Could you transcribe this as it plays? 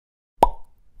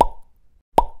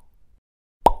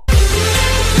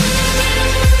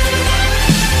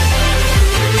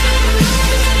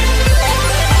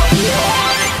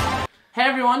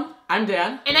everyone, I'm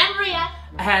Dan. And I'm Maria.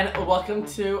 And welcome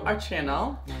to our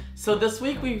channel. So this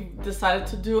week we decided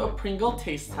to do a Pringle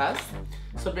taste test.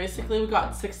 So basically we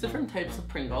got 6 different types of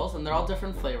Pringles and they're all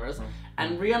different flavors.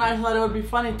 And Maria and I thought it would be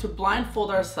funny to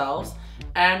blindfold ourselves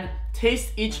and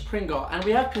taste each Pringle. And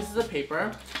we have pieces of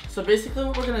paper. So basically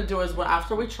what we're gonna do is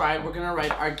after we try it, we're gonna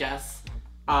write our guess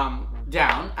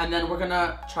down, and then we're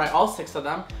gonna try all 6 of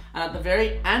them, and at the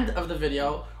very end of the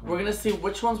video we're gonna see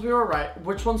which ones were right and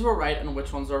which ones were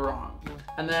wrong,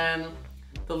 and then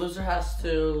the loser has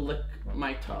to lick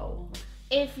my toe.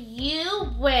 If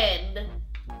you win,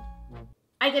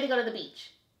 I get to go to the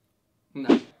beach.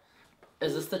 No.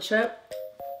 Is this the chip?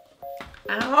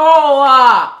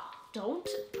 Ow! Don't.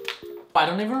 I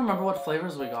don't even remember what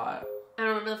flavors we got. I don't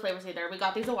remember the flavors either. We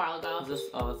got these a while ago. Is this?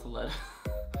 Oh, that's the lid.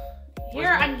 Here,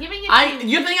 I'm giving it to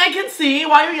you. You think I can see?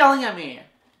 Why are you yelling at me?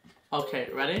 Okay,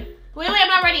 ready? Wait, I'm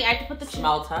not ready. I have to put the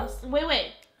smell test.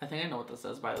 Wait. I think I know what this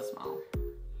is by the smell.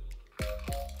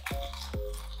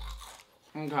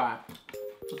 Okay.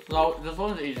 So this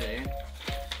one's easy.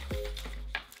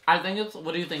 I think it's.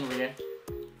 What do you think, Ria?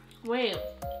 Wait.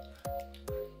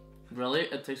 Really?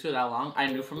 It takes you that long? I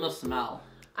knew from the smell.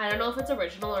 I don't know if it's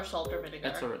original or salt or vinegar.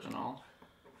 It's original.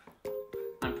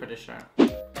 I'm pretty sure.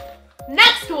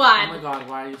 Next one! Oh my god,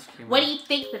 why are you screaming? What do you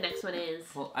think the next one is?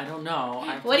 Well, I don't know.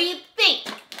 What do you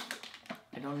think?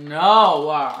 I don't know.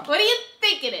 What do you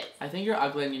think it is? I think you're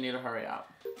ugly and you need to hurry up.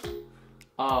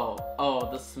 Oh,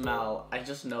 the smell. I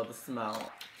just know the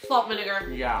smell. Salt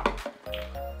vinegar. Yeah.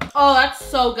 Oh, that's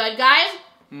so good, guys.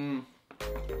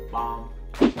 Bomb.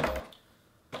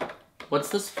 What's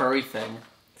this furry thing?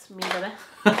 It's me, baby.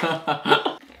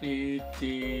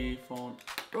 E.T. phone.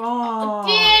 Oh.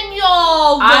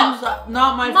 Daniel!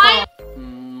 Not my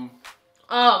phone.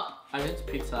 Oh. I think it's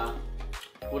pizza.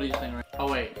 What do you think?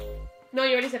 Oh, wait. No,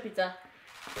 you already said pizza.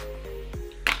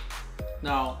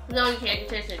 No. No, you can't. You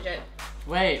can't change it.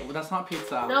 Wait, that's not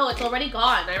pizza. No, it's already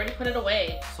gone. I already put it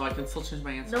away. So I can still change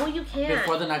my answer. No, you can't.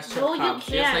 Before the next trip comes. You can't.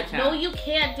 Yes, I can. No, you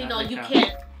can't, Daniel. Yes, you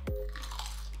can't.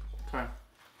 Okay.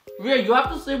 Ria, you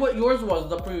have to say what yours was,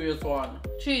 the previous one.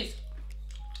 Cheese.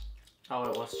 Oh,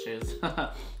 it was cheese.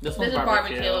 This is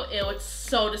barbecue. Ew, it's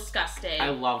so disgusting. I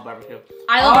love barbecue.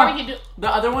 I love barbecue too. The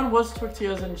other one was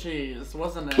tortillas and cheese,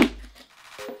 wasn't it?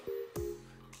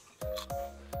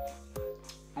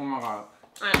 Oh my god.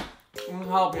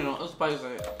 Jalapeno, it's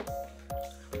spicy.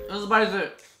 It's spicy.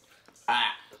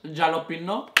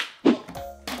 Jalapeno.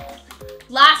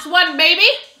 Last one, baby.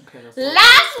 Okay,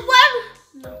 last one.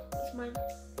 No, it's mine.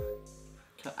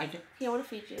 I can. Yeah, I want to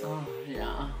feed you. Oh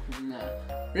yeah. No.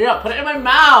 Ria, put it in my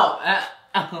mouth.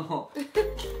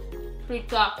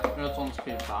 Pizza. This one's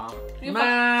pizza. You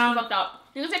Man. fucked up.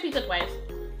 You can say pizza twice.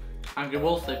 I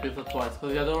will say pizza twice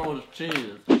because the other one was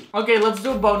cheese. Okay, let's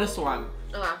do a bonus one.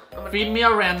 Feed me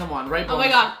a random one, right? Oh my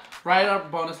god. Write a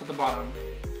bonus at the bottom.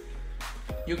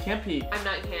 You can't peek. I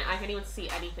can't even see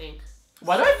anything.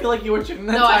 Why do I feel like you were cheating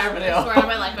the entire video? I swear on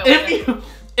my life I wasn't.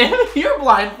 If your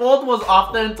blindfold was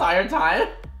off the entire time.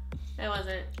 It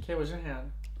wasn't. Okay, where's your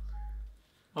hand?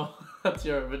 Oh, that's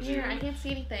your vagina. Here, I can't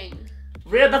see anything.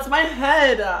 Ria, that's my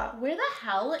head. Where the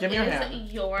hell Give me your hand.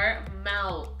 Your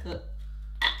mouth?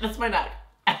 That's my neck.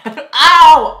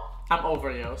 Ow! I'm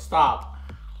over you. Stop.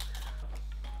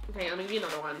 Okay, I'm gonna give you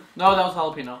another one. No, that was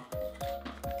jalapeno.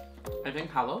 I think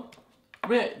hello?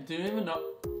 Ria, do you even know?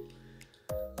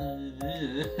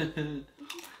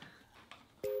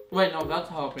 Wait, no, that's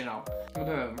jalapeno.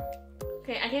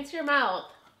 Okay, I can't see your mouth.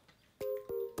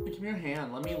 Give me your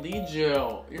hand. Let me lead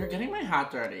you. You're getting my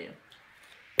hat dirty.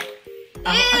 Ew,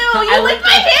 you licked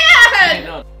my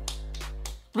hand!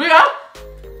 Ria!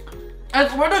 I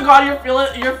swear to God,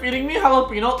 you're feeding me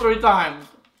jalapeno 3 times.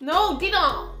 No,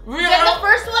 Dino. Ria! The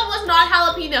first one was not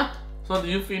jalapeno. So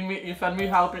you fed me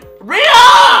jalapeno.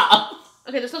 Ria!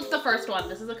 Okay, this was the first one.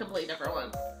 This is a completely different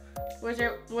one. Where's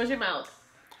your mouth?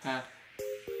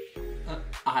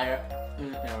 Higher.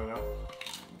 There we go.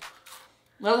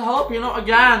 That's jalapeno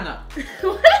again.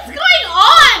 What is going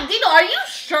on? Dino, are you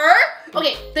sure?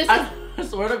 Okay, I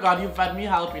swear to God, you fed me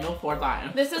jalapeno 4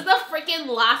 times. This is the freaking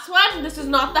last one. This is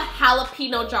not the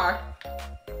jalapeno jar.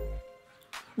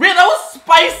 Ria, that was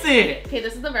spicy. Okay,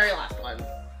 this is the very last one.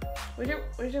 Where's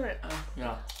your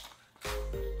yeah.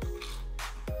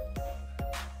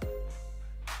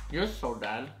 You're so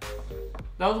dead.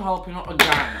 That was jalapeno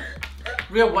again.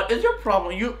 Ria, what is your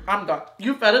problem? I'm done.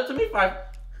 You fed it to me 5.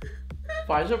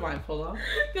 Why is your blindfold off?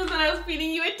 Because when I was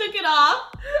feeding you, I took it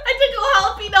off. I took all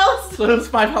jalapenos. So it was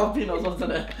 5 jalapenos,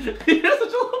 wasn't it? You're such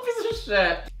a little piece of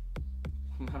shit.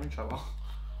 I'm having trouble.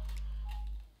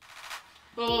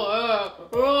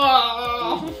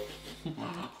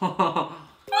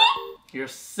 You're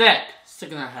sick.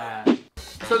 Sick in the head.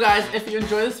 So guys, if you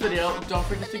enjoy this video, don't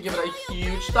forget to give it a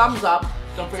huge thumbs up.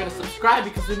 Don't forget to subscribe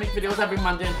because we make videos every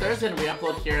Monday and Thursday and we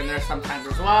upload here and there sometimes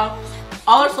as well.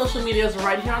 All our social media is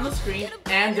right here on the screen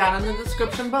and down in the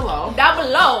description below. Down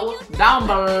below. Down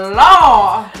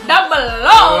below. Down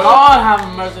below. Lord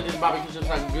have mercy, these barbecue chips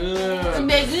are good.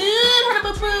 They're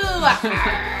good.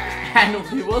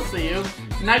 And we will see you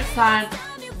next time.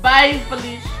 Bye,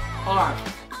 Felicia. Hold on.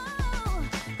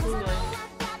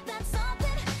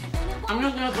 I'm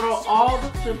just gonna throw all the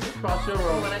chips across your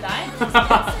room. You wanna die?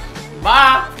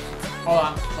 Bye. Hold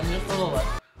on. Let me just throw the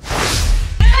list.